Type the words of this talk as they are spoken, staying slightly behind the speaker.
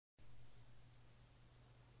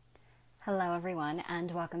Hello everyone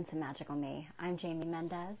and welcome to Magical Me. I'm Jamie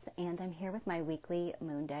Mendez and I'm here with my weekly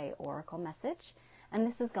Moonday Oracle Message, and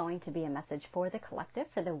this is going to be a message for the collective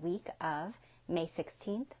for the week of May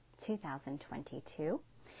 16th, 2022.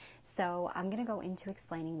 So I'm going to go into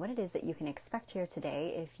explaining what it is that you can expect here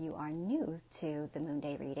today if you are new to the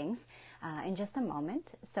Moonday readings in just a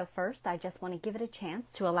moment. So first, I just want to give it a chance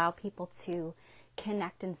to allow people to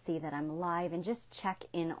connect and see that I'm live and just check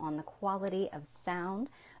in on the quality of sound.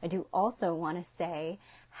 I do also want to say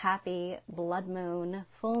happy blood moon,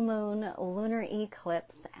 full moon, lunar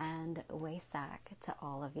eclipse, and Wesak to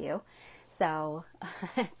all of you. So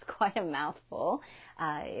it's quite a mouthful.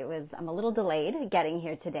 I'm a little delayed getting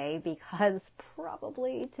here today because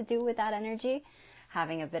probably to do with that energy,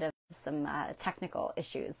 having a bit of some technical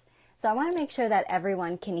issues. So I want to make sure that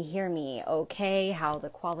everyone can hear me okay, how the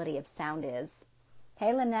quality of sound is.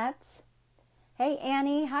 Hey, Lynette. Hey,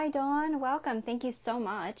 Annie. Hi, Dawn. Welcome. Thank you so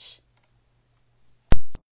much.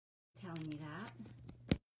 Telling me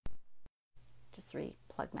that. Just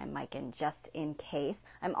plug my mic in just in case.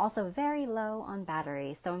 I'm also very low on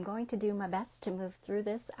battery, so I'm going to do my best to move through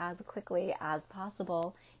this as quickly as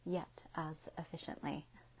possible, yet as efficiently.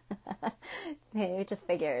 It just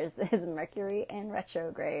figures is Mercury in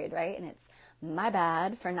retrograde, right? And it's my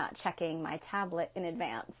bad for not checking my tablet in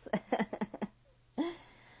advance.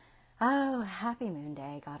 Oh, happy Moon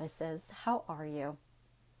Day, goddesses. How are you?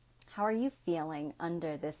 How are you feeling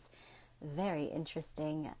under this very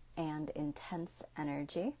interesting and intense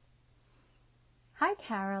energy? Hi,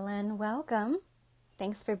 Carolyn. Welcome.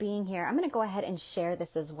 Thanks for being here. I'm going to go ahead and share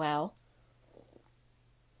this as well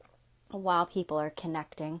while people are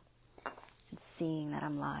connecting and seeing that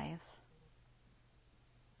I'm live.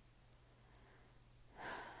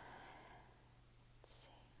 Let's see.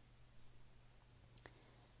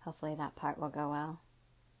 Hopefully that part will go well.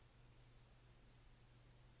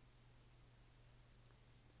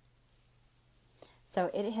 So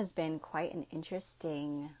it has been quite an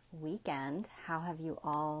interesting weekend. How have you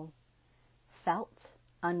all felt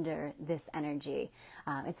under this energy?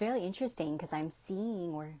 It's really interesting because I'm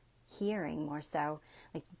seeing or hearing more so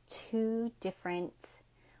like two different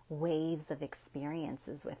waves of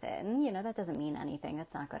experiences with it. And, you know, that doesn't mean anything.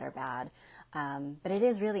 That's not good or bad. But it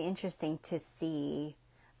is really interesting to see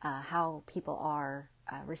how people are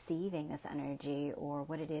receiving this energy or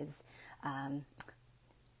what it is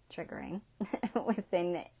triggering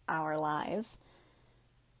within our lives.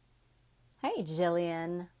 Hey,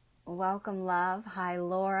 Jillian. Welcome, love. Hi,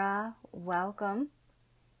 Laura. Welcome.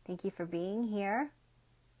 Thank you for being here.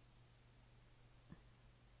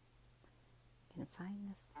 Can I find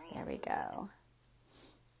this? There we go.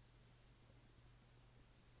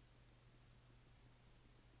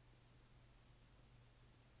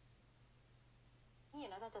 You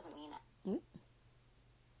know, that doesn't mean it.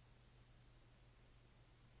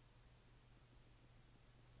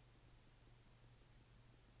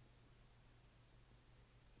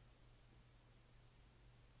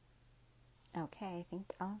 Okay, I think,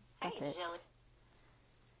 that's it.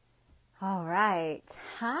 All right.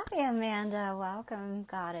 Hi, Amanda. Welcome,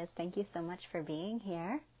 goddess. Thank you so much for being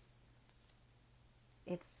here.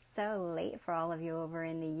 It's so late for all of you over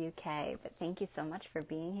in the UK, but thank you so much for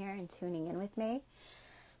being here and tuning in with me.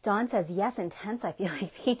 Dawn says, yes, intense. I feel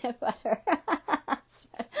like peanut butter.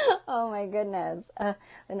 Oh, my goodness.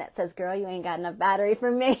 Lynette says, girl, you ain't got enough battery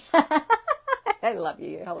for me. I love you.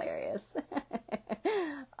 You're hilarious.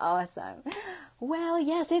 Awesome. Well,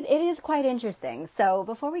 yes, it is quite interesting. So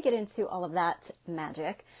before we get into all of that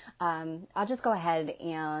magic, I'll just go ahead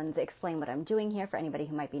and explain what I'm doing here for anybody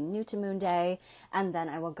who might be new to Moonday, and then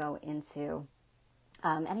I will go into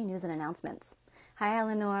any news and announcements. Hi,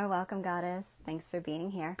 Eleanor. Welcome, goddess. Thanks for being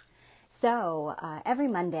here. So every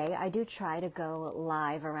Monday, I do try to go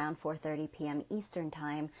live around 4:30 p.m. Eastern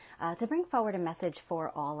Time to bring forward a message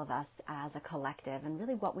for all of us as a collective and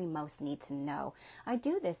really what we most need to know. I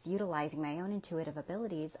do this utilizing my own intuitive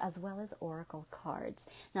abilities as well as oracle cards.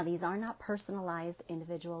 Now, these are not personalized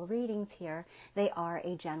individual readings here. They are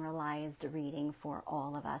a generalized reading for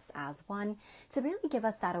all of us as one to really give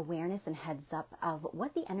us that awareness and heads up of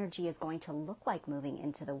what the energy is going to look like moving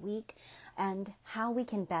into the week and how we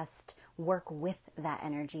can best work with that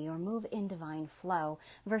energy or move in divine flow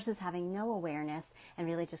versus having no awareness and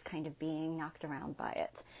really just kind of being knocked around by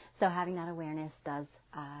it. So having that awareness does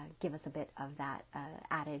give us a bit of that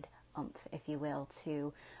added oomph, if you will,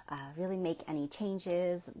 to really make any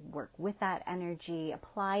changes, work with that energy,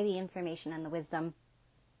 apply the information and the wisdom.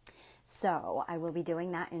 So I will be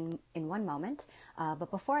doing that in one moment.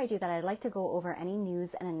 But before I do that, I'd like to go over any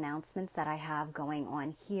news and announcements that I have going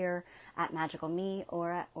on here at Magical Me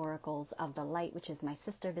or at Oracles of the Light, which is my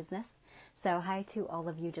sister business. So hi to all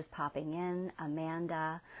of you just popping in.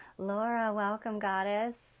 Amanda, Laura, welcome,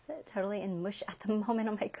 goddess. Totally in mush at the moment.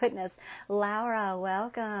 Oh my goodness. Laura,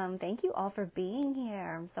 welcome. Thank you all for being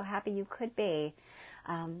here. I'm so happy you could be.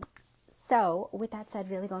 So with that said,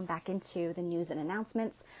 really going back into the news and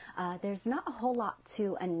announcements, there's not a whole lot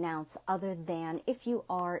to announce other than if you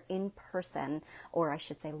are in person, or I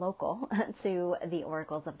should say local, to the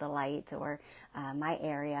Oracles of the Light or my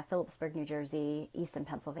area, Phillipsburg, New Jersey, Easton,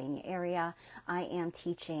 Pennsylvania area. I am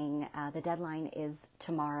teaching, the deadline is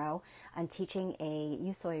tomorrow. I'm teaching a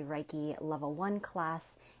Yusui Reiki Level 1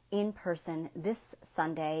 class in person this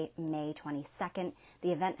Sunday, May 22nd.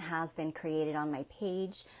 The event has been created on my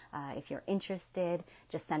page. If you're interested,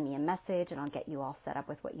 just send me a message and I'll get you all set up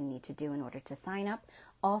with what you need to do in order to sign up.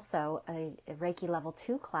 Also, a Reiki Level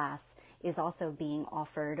 2 class is also being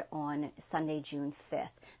offered on Sunday, June 5th.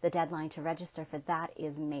 The deadline to register for that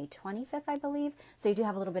is May 25th, I believe. So you do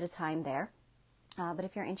have a little bit of time there. But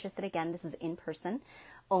if you're interested, again, this is in person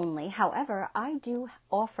only. However, I do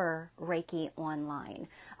offer Reiki online.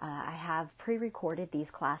 I have pre-recorded these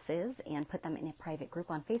classes and put them in a private group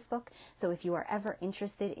on Facebook. So if you are ever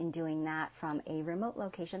interested in doing that from a remote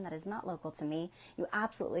location that is not local to me, you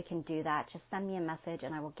absolutely can do that. Just send me a message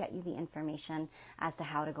and I will get you the information as to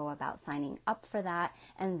how to go about signing up for that.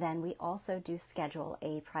 And then we also do schedule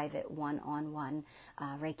a private one-on-one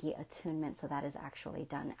Reiki attunement. So that is actually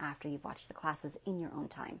done after you've watched the classes in your own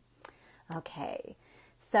time. Okay.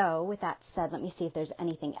 So with that said, let me see if there's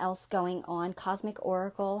anything else going on. Cosmic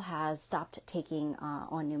Oracle has stopped taking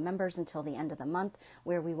on new members until the end of the month,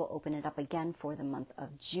 where we will open it up again for the month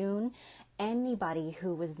of June. Anybody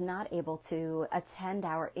who was not able to attend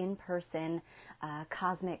our in-person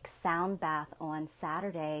Cosmic Sound Bath on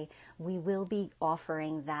Saturday, we will be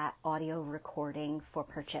offering that audio recording for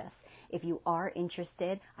purchase. If you are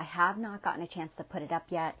interested, I have not gotten a chance to put it up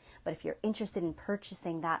yet, but if you're interested in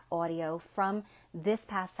purchasing that audio from this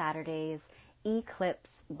past Saturday's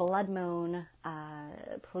Eclipse, Blood Moon,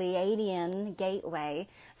 Pleiadian Gateway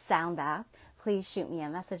Sound Bath, please shoot me a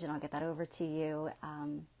message and I'll get that over to you.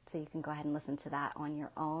 So you can go ahead and listen to that on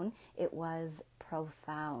your own. It was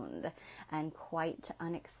profound and quite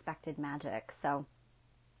unexpected magic. So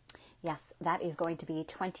yes, that is going to be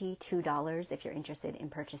 $22 if you're interested in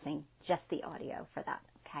purchasing just the audio for that.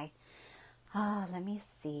 Okay. Let me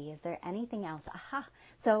see. Is there anything else? Aha.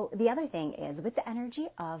 So the other thing is with the energy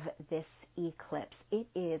of this eclipse, it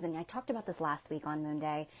is, and I talked about this last week on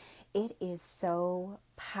Moonday, it is so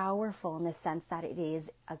powerful in the sense that it is,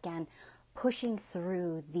 again, pushing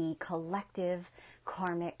through the collective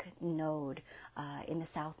karmic node, in the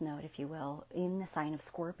south node, if you will, in the sign of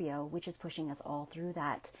Scorpio, which is pushing us all through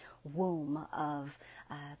that womb of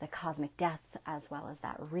the cosmic death as well as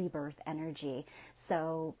that rebirth energy.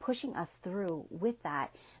 So pushing us through with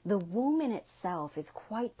that, the womb in itself is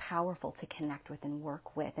quite powerful to connect with and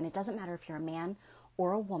work with. And it doesn't matter if you're a man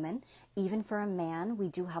or a woman. Even for a man, we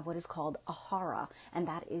do have what is called a hara, and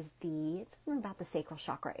that is it's about the sacral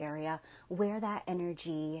chakra area where that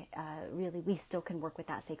energy, really, we still can work with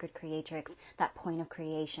that sacred creatrix, that point of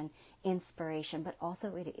creation, inspiration, but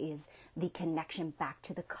also it is the connection back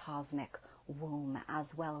to the cosmic womb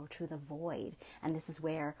as well, or to the void. And this is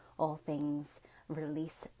where all things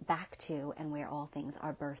release back to and where all things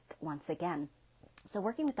are birthed once again. So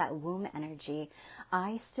working with that womb energy,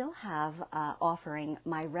 I still have offering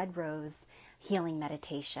my Red Rose healing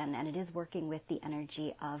meditation, and it is working with the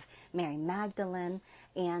energy of Mary Magdalene.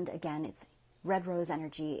 And again, it's Red Rose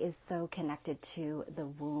energy is so connected to the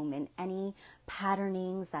womb, and any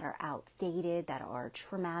patternings that are outdated, that are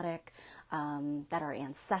traumatic, that are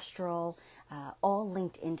ancestral, all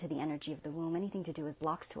linked into the energy of the womb. Anything to do with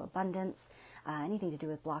blocks to abundance, anything to do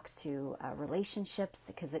with blocks to relationships,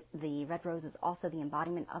 because the Red Rose is also the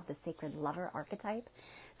embodiment of the sacred lover archetype.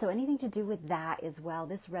 So anything to do with that as well.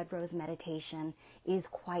 This Red Rose meditation is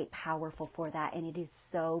quite powerful for that, and it is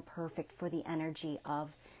so perfect for the energy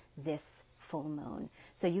of this full moon.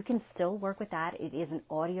 So you can still work with that. It is an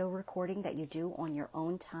audio recording that you do on your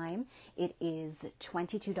own time. It is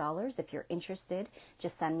 $22. If you're interested,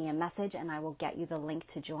 just send me a message and I will get you the link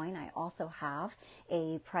to join. I also have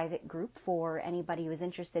a private group for anybody who is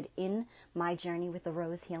interested in my journey with the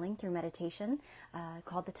rose healing through meditation,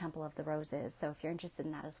 called the Temple of the Roses. So if you're interested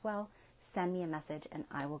in that as well, send me a message and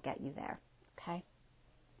I will get you there. Okay.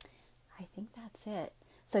 I think that's it.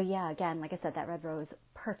 So yeah, again, like I said, that red rose,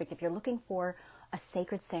 perfect. If you're looking for a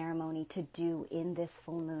sacred ceremony to do in this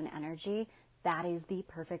full moon energy, that is the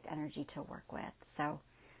perfect energy to work with. So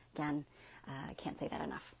again, I can't say that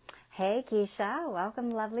enough. Hey, Keisha,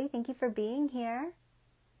 welcome, lovely. Thank you for being here.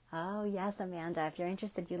 Oh, yes, Amanda, if you're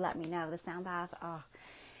interested, you let me know. The sound bath, oh,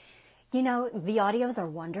 you know, the audios are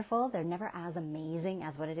wonderful. They're never as amazing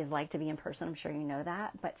as what it is like to be in person. I'm sure you know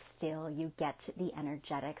that. But still, you get the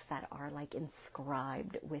energetics that are like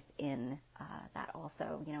inscribed within that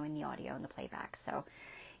also, you know, in the audio and the playback. So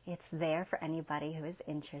it's there for anybody who is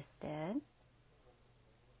interested.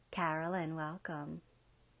 Carolyn, welcome.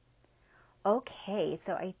 Okay,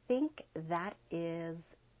 so I think that is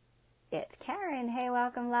it. Karen, hey,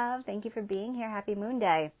 welcome, love. Thank you for being here. Happy Moon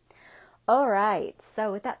Day. All right,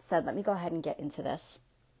 so with that said, let me go ahead and get into this.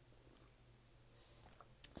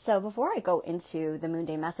 So before I go into the Moon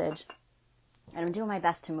Day message, and I'm doing my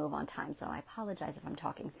best to move on time, so I apologize if I'm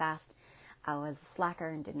talking fast. I was a slacker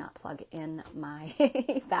and did not plug in my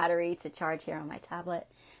battery to charge here on my tablet,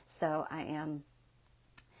 so I am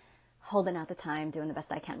holding out the time, doing the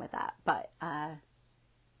best I can with that. But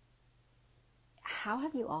how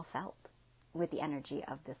have you all felt with the energy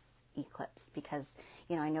of this eclipse? Because,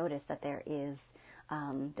 you know, I noticed that there is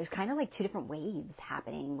there's kind of like two different waves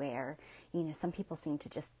happening where, you know, some people seem to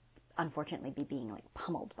just unfortunately be being like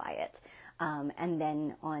pummeled by it, and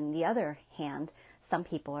then on the other hand, some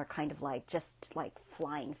people are kind of like just like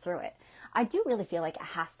flying through it. I do really feel like it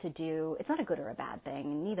has to do, it's not a good or a bad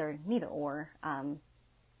thing, neither or,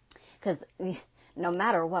 because no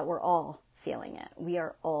matter what, we're all feeling it. We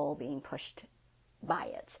are all being pushed by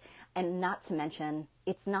it. And not to mention,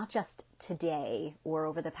 it's not just today or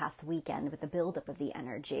over the past weekend with the buildup of the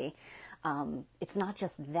energy. It's not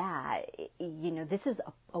just that. You know, this is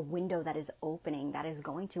a window that is opening that is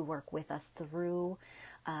going to work with us through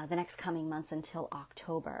the next coming months until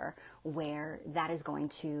October, where that is going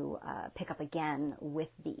to pick up again with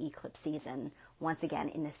the eclipse season, once again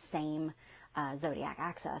in the same zodiac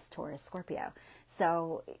axis, Taurus, Scorpio.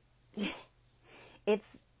 So it's,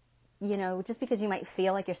 you know, just because you might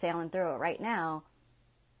feel like you're sailing through it right now,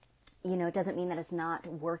 you know, it doesn't mean that it's not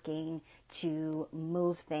working to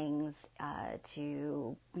move things, to,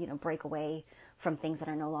 you know, break away from things that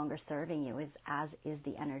are no longer serving you, as is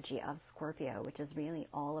the energy of Scorpio, which is really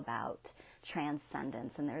all about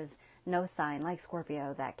transcendence. And there's no sign like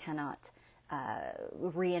Scorpio that cannot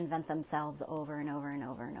reinvent themselves over and over and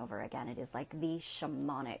over and over again. It is like the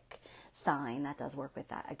shamanic sign that does work with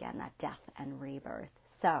that, again, that death and rebirth.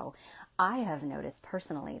 So I have noticed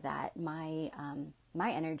personally that my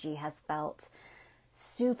energy has felt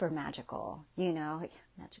super magical, you know,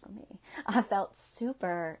 magical me. I felt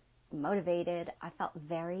super motivated. I felt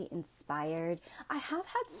very inspired. I have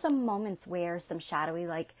had some moments where some shadowy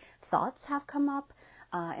like thoughts have come up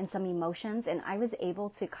and some emotions, and I was able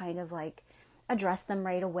to kind of like address them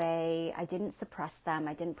right away. I didn't suppress them.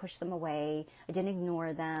 I didn't push them away. I didn't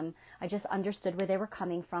ignore them. I just understood where they were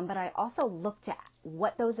coming from. But I also looked at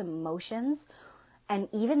what those emotions and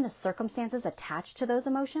even the circumstances attached to those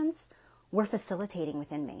emotions were facilitating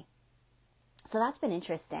within me. So that's been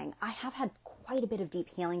interesting. I have had quite a bit of deep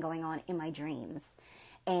healing going on in my dreams.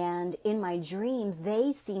 And in my dreams,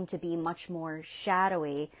 they seem to be much more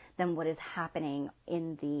shadowy than what is happening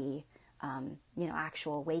in the you know,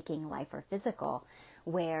 actual waking life or physical,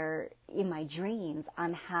 where in my dreams,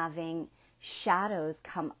 I'm having shadows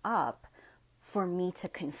come up for me to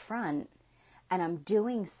confront. And I'm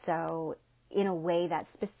doing so in a way that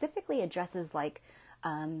specifically addresses like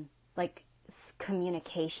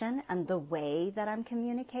communication and the way that I'm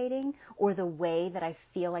communicating, or the way that I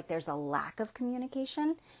feel like there's a lack of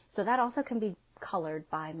communication. So that also can be colored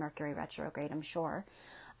by Mercury retrograde, I'm sure.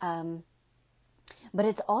 But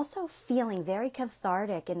it's also feeling very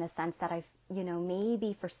cathartic in the sense that you know,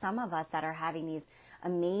 maybe for some of us that are having these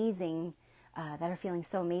amazing, that are feeling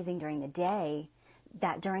so amazing during the day,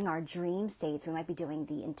 that during our dream states, we might be doing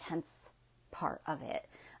the intense part of it,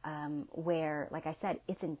 where, like I said,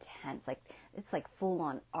 it's intense. Like, it's like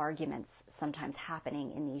full-on arguments sometimes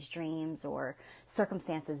happening in these dreams, or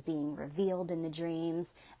circumstances being revealed in the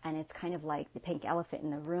dreams, and it's kind of like the pink elephant in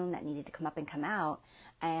the room that needed to come up and come out.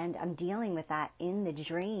 And I'm dealing with that in the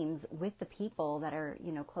dreams with the people that are,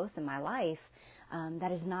 you know, close in my life.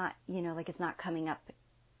 That is not, you know, like, it's not coming up,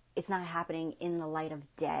 it's not happening in the light of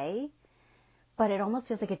day. But it almost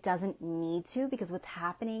feels like it doesn't need to, because what's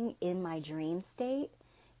happening in my dream state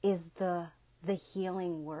is the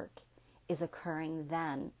healing work is occurring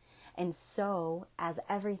then. And so, as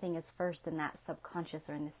everything is first in that subconscious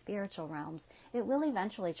or in the spiritual realms, it will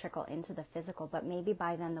eventually trickle into the physical. But maybe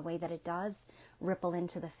by then, the way that it does ripple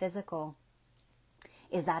into the physical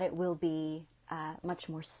is that it will be much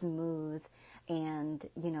more smooth and,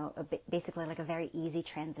 basically like a very easy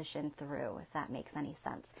transition through, if that makes any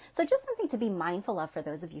sense. So just something to be mindful of for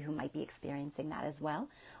those of you who might be experiencing that as well,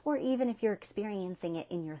 or even if you're experiencing it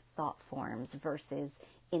in your thought forms versus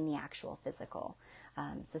in the actual physical.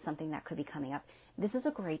 So something that could be coming up. This is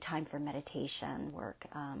a great time for meditation work,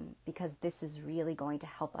 because this is really going to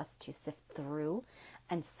help us to sift through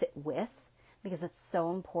and sit with, because it's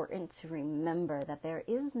so important to remember that there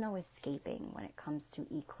is no escaping when it comes to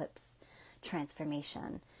eclipse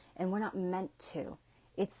transformation. And we're not meant to.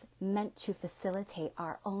 It's meant to facilitate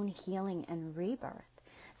our own healing and rebirth.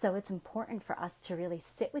 So it's important for us to really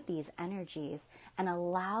sit with these energies and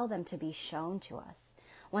allow them to be shown to us.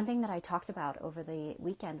 One thing that I talked about over the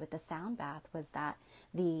weekend with the sound bath was that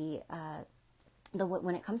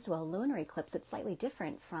when it comes to a lunar eclipse, it's slightly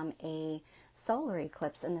different from a solar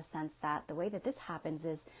eclipse in the sense that the way that this happens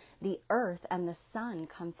is the earth and the sun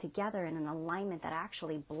come together in an alignment that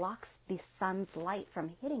actually blocks the sun's light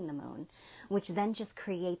from hitting the moon, which then just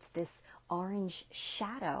creates this orange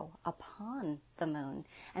shadow upon the moon.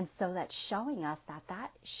 And so that's showing us that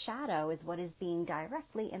that shadow is what is being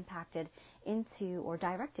directly impacted into or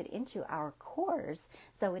directed into our cores.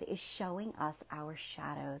 So it is showing us our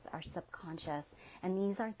shadows, our subconscious, and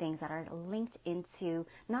these are things that are linked into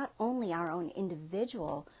not only our own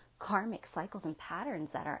individual karmic cycles and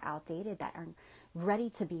patterns that are outdated, that are ready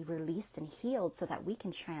to be released and healed so that we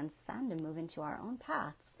can transcend and move into our own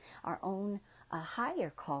paths, our own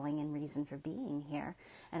higher calling and reason for being here,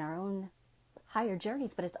 and our own higher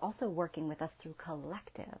journeys. But it's also working with us through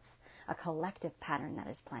a collective pattern that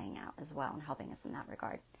is playing out as well and helping us in that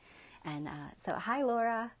regard. And so hi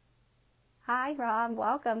Laura, hi Rob,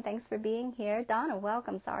 welcome, thanks for being here. Donna,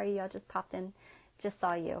 welcome, sorry y'all just popped in, just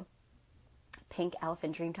saw you. Pink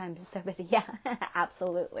Elephant Dreamtime is so busy. Yeah,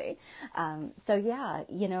 absolutely. So yeah,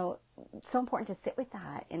 so important to sit with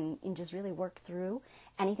that and just really work through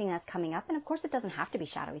anything that's coming up. And of course, it doesn't have to be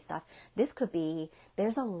shadowy stuff. This could be,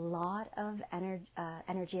 there's a lot of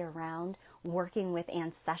energy around working with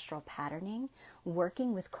ancestral patterning,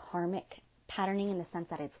 working with karmic patterning in the sense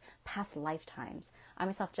that it's past lifetimes. I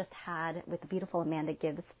myself just had, with the beautiful Amanda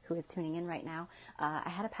Gibbs, who is tuning in right now, I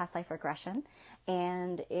had a past life regression,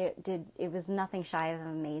 and it was nothing shy of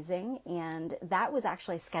amazing, and that was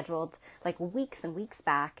actually scheduled like weeks and weeks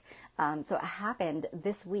back. So it happened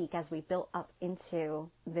this week as we built up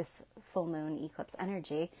into this full moon eclipse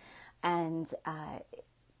energy, and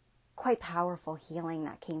quite powerful healing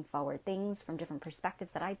that came forward, things from different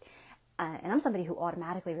perspectives that and I'm somebody who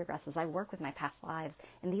automatically regresses. I work with my past lives,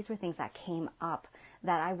 and these were things that came up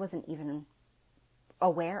that I wasn't even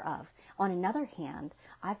aware of. On another hand,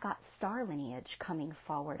 I've got star lineage coming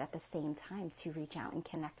forward at the same time to reach out and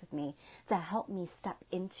connect with me, to help me step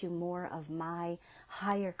into more of my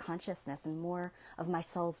higher consciousness and more of my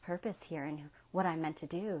soul's purpose here and what I'm meant to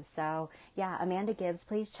do. So yeah, Amanda Gibbs,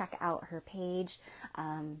 please check out her page.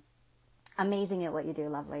 Amazing at what you do,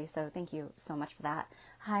 lovely. So thank you so much for that.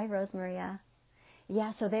 Hi, Rosemaria.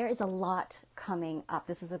 Yeah, so there is a lot coming up.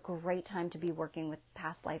 This is a great time to be working with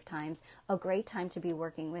past lifetimes, a great time to be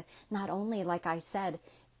working with not only, like I said,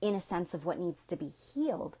 in a sense of what needs to be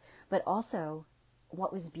healed, but also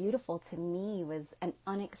what was beautiful to me was an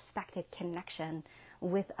unexpected connection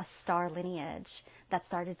with a star lineage that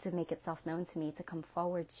started to make itself known to me, to come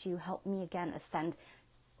forward to help me again ascend.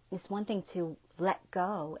 It's one thing to let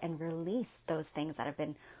go and release those things that have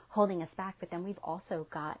been holding us back, but then we've also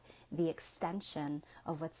got the extension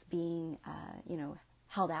of what's being,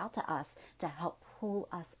 held out to us to help pull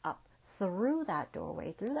us up through that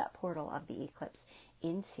doorway, through that portal of the eclipse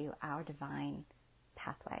into our divine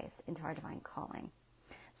pathways, into our divine calling.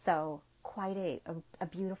 So quite a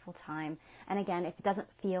beautiful time. And again, if it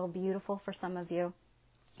doesn't feel beautiful for some of you,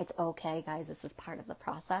 it's okay, guys. This is part of the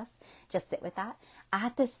process. Just sit with that.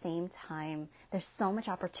 At the same time, there's so much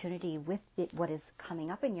opportunity with what is coming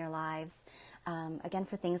up in your lives. Again,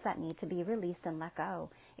 for things that need to be released and let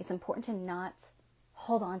go. It's important to not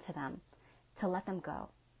hold on to them, to let them go,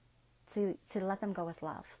 to let them go with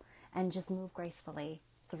love, and just move gracefully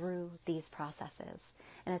through these processes.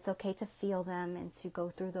 And it's okay to feel them and to go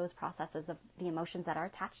through those processes of the emotions that are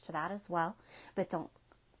attached to that as well. But don't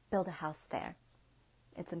build a house there.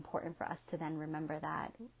 It's important for us to then remember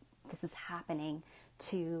that this is happening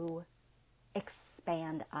to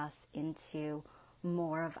expand us into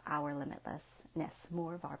more of our limitlessness,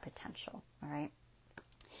 more of our potential, all right?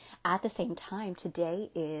 At the same time,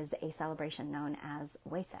 today is a celebration known as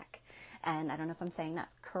Waisak. And I don't know if I'm saying that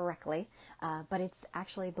correctly, but it's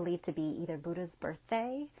actually believed to be either Buddha's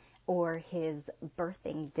birthday or his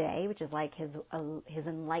birthing day, which is like his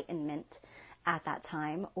enlightenment at that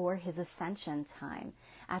time, or his ascension time.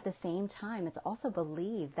 At the same time, it's also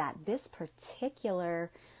believed that this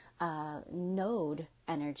particular node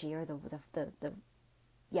energy, or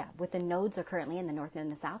with the nodes are currently in the north node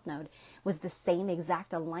and the south node, was the same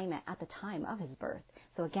exact alignment at the time of his birth.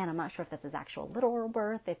 So again, I'm not sure if that's his actual literal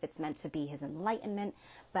birth, if it's meant to be his enlightenment,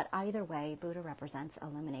 but either way, Buddha represents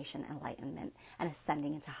illumination, enlightenment, and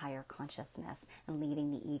ascending into higher consciousness and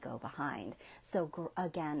leaving the ego behind. So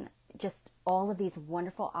again, just all of these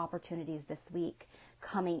wonderful opportunities this week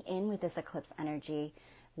coming in with this eclipse energy,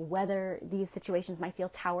 whether these situations might feel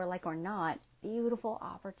tower-like or not, beautiful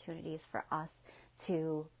opportunities for us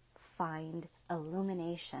to find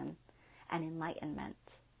illumination and enlightenment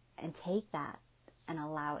and take that and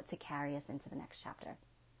allow it to carry us into the next chapter.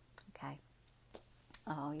 Okay.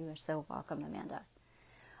 Oh, you are so welcome, Amanda.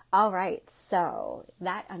 All right. So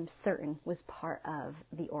that, I'm certain, was part of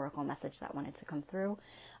the oracle message that wanted to come through.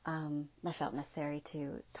 I felt necessary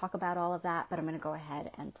to talk about all of that, but I'm going to go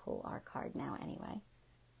ahead and pull our card now anyway.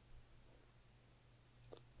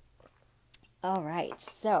 All right.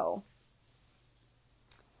 So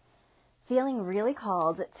feeling really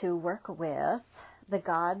called to work with the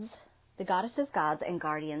Goddesses, Gods, and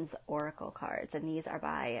Guardians Oracle cards. And these are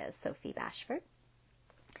by Sophie Bashford.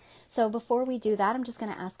 So before we do that, I'm just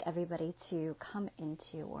going to ask everybody to come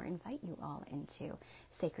into, or invite you all into,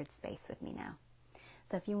 sacred space with me now.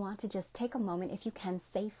 So if you want to just take a moment, if you can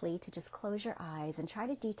safely, to just close your eyes and try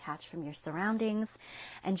to detach from your surroundings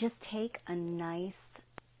and just take a nice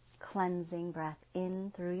cleansing breath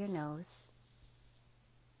in through your nose.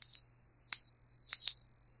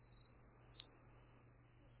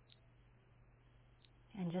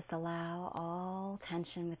 And just allow all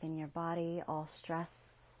tension within your body, all stress,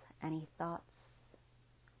 any thoughts,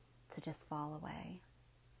 to just fall away.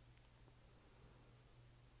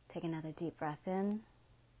 Take another deep breath in.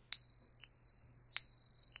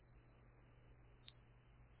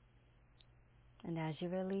 And as you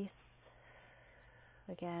release,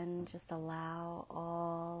 again, just allow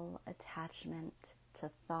all attachment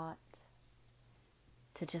to thought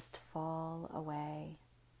to just fall away.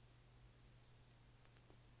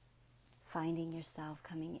 Finding yourself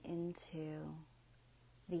coming into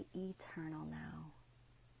the eternal now,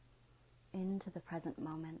 into the present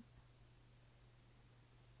moment.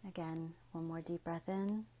 Again, one more deep breath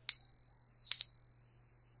in.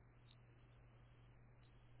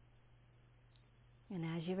 And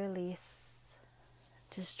as you release,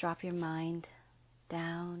 just drop your mind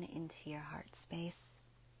down into your heart space.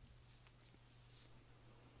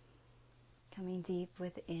 Coming deep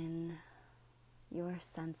within your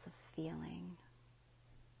sense of feeling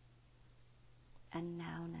and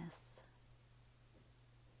nowness.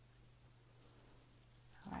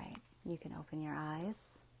 All right, you can open your eyes.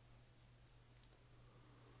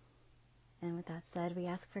 And with that said, we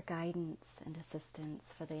ask for guidance and assistance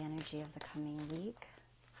for the energy of the coming week,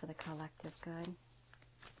 for the collective good,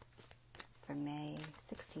 for May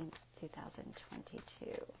 16th, 2022.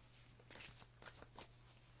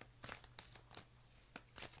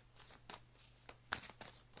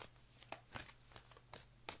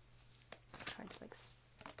 Cards like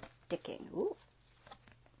sticking. Ooh.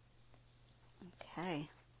 Okay.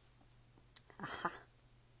 Aha.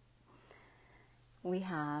 We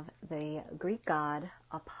have the Greek god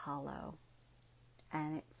Apollo,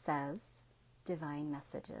 and it says divine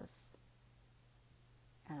messages.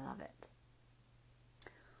 I love it.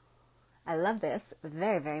 I love this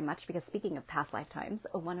very, very much because, speaking of past lifetimes,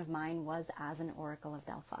 one of mine was as an oracle of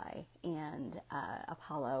Delphi, and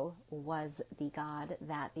Apollo was the god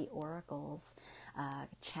that the oracles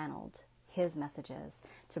channeled his messages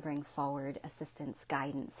to bring forward assistance,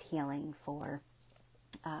 guidance, healing for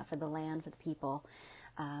the land, for the people.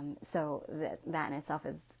 So that in itself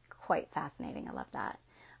is quite fascinating. I love that.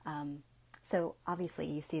 So obviously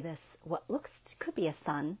you see this, what could be a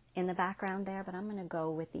sun in the background there, but I'm going to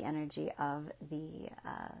go with the energy of a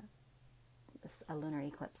lunar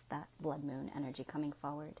eclipse, that blood moon energy coming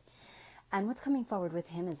forward. And what's coming forward with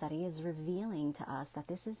him is that he is revealing to us that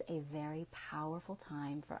this is a very powerful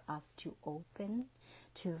time for us to open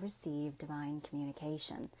to receive divine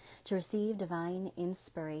communication, to receive divine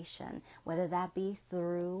inspiration, whether that be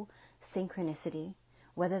through synchronicity,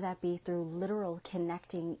 whether that be through literal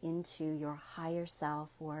connecting into your higher self,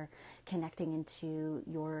 or connecting into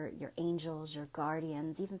your angels, your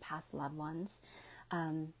guardians, even past loved ones,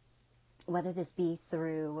 whether this be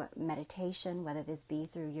through meditation, whether this be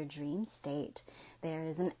through your dream state. There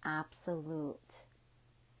is an absolute,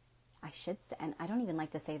 I should say, and I don't even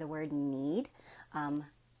like to say the word need,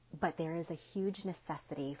 but there is a huge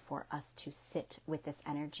necessity for us to sit with this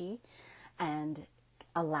energy and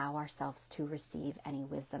allow ourselves to receive any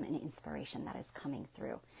wisdom and inspiration that is coming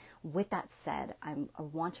through. With that said, I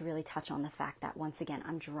want to really touch on the fact that once again,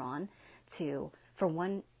 I'm drawn to, for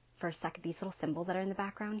a second, these little symbols that are in the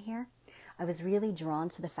background here. I was really drawn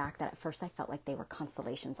to the fact that at first I felt like they were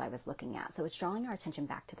constellations I was looking at. So it's drawing our attention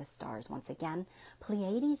back to the stars once again.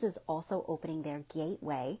 Pleiades is also opening their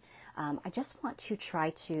gateway. I just want to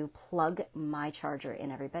try to plug my charger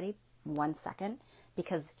in, everybody. 1 second,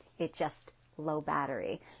 because it just low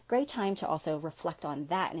battery. Great time to also reflect on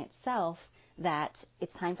that in itself, that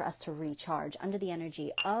it's time for us to recharge under the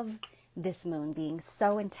energy of this moon being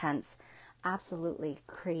so intense, absolutely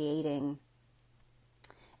creating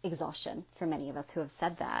exhaustion for many of us who have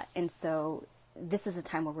said that. And so this is a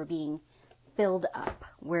time where we're being filled up.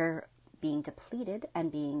 We're being depleted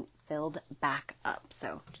and being filled back up.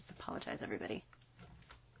 So just apologize, everybody.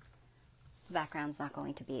 The background's not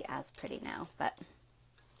going to be as pretty now, but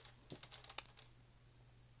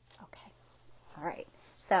okay. All right.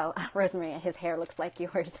 So Rosemary, his hair looks like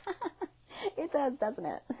yours. It does, doesn't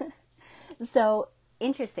it? So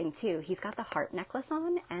interesting too, he's got the harp necklace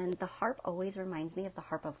on, and the harp always reminds me of the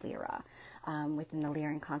harp of Lyra within the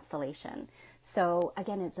Lyran constellation. So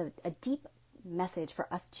again, it's a deep message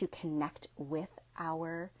for us to connect with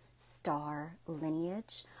our star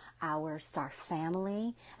lineage, our star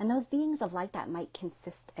family, and those beings of light that might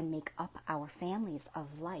consist and make up our families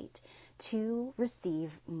of light, to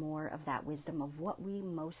receive more of that wisdom of what we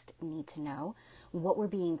most need to know, what we're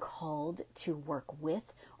being called to work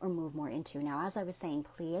with or move more into. Now, as I was saying,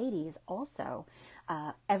 Pleiades also,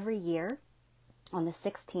 every year on the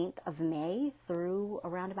 16th of May through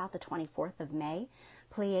around about the 24th of May,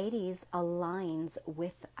 Pleiades aligns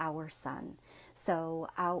with our sun. So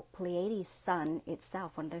our Pleiades sun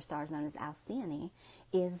itself, one of their stars known as Alcyone,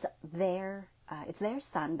 is it's their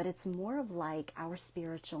sun, but it's more of like our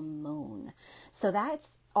spiritual moon. So that's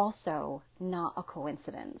also not a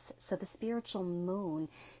coincidence. So the spiritual moon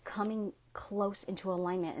coming close into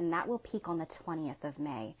alignment, and that will peak on the 20th of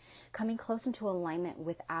May, coming close into alignment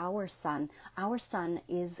with our sun. Our sun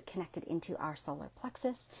is connected into our solar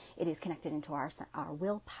plexus. It is connected into our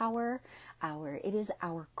willpower. It is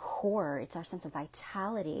our core. It's our sense of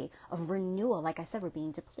vitality, of renewal. Like I said, we're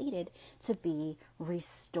being depleted to be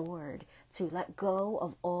restored, to let go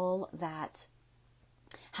of all that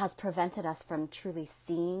has prevented us from truly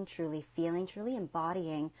seeing, truly feeling, truly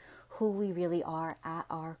embodying who we really are at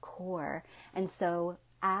our core. And so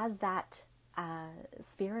as that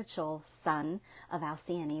spiritual sun of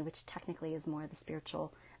Alcyone, which technically is more the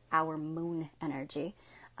spiritual, our moon energy,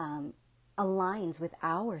 aligns with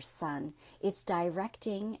our sun, it's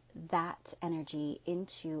directing that energy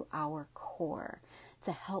into our core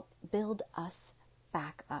to help build us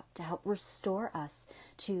back up, to help restore us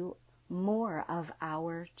to more of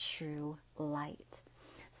our true light.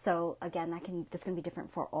 So again, that's going to be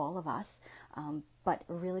different for all of us, but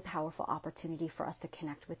a really powerful opportunity for us to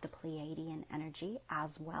connect with the Pleiadian energy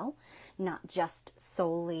as well, not just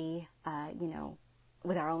solely,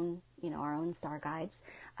 with our own star guides,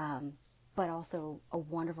 but also a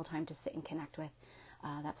wonderful time to sit and connect with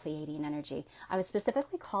that Pleiadian energy. I was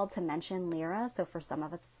specifically called to mention Lyra, so for some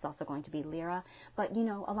of us it's also going to be Lyra, but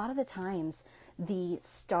a lot of the times the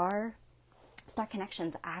star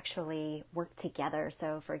connections actually work together.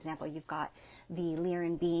 So for example, you've got the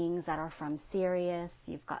Lyran beings that are from Sirius,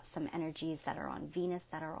 you've got some energies that are on Venus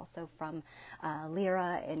that are also from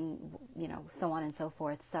Lyra, and so on and so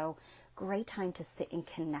forth. So great time to sit and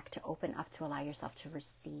connect, to open up, to allow yourself to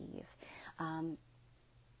receive.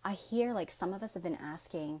 I hear like some of us have been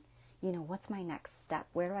asking, what's my next step?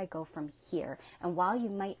 Where do I go from here? And while you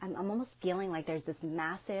might, I'm almost feeling like there's this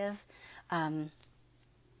massive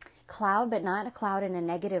cloud, but not a cloud in a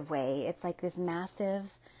negative way. It's like this massive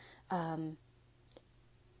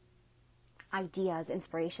ideas,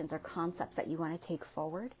 inspirations, or concepts that you want to take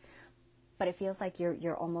forward. But it feels like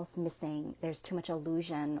you're almost missing, there's too much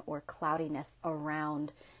illusion or cloudiness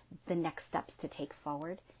around the next steps to take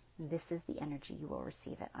forward. This is the energy you will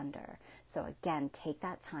receive it under. So again, take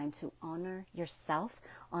that time to honor yourself,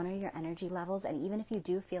 honor your energy levels. And even if you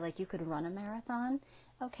do feel like you could run a marathon,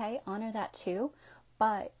 okay, honor that too.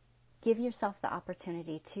 But give yourself the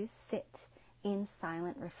opportunity to sit in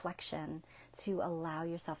silent reflection, to allow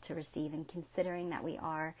yourself to receive. And considering that we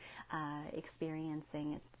are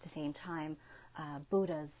experiencing at the same time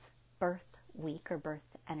Buddha's birth week or birth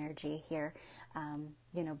energy here,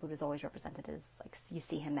 Buddha's always represented as like you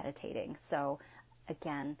see him meditating. So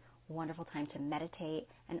again, wonderful time to meditate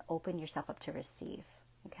and open yourself up to receive.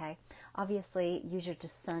 Okay, obviously use your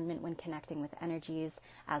discernment when connecting with energies,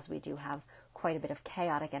 as we do have quite a bit of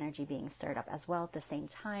chaotic energy being stirred up as well at the same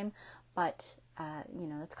time. But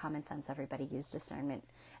that's common sense. Everybody use discernment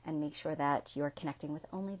and make sure that you're connecting with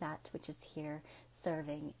only that which is here,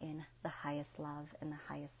 serving in the highest love and the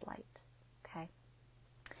highest light. Okay?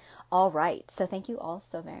 All right, so thank you all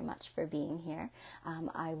so very much for being here.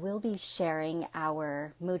 I will be sharing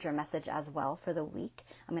our mudra message as well for the week.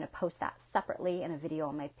 I'm going to post that separately in a video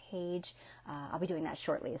on my page. I'll be doing that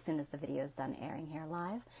shortly as soon as the video is done airing here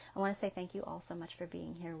live. I want to say thank you all so much for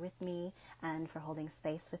being here with me and for holding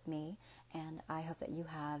space with me. And I hope that you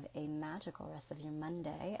have a magical rest of your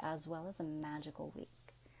Monday as well as a magical week.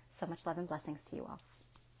 So much love and blessings to you all.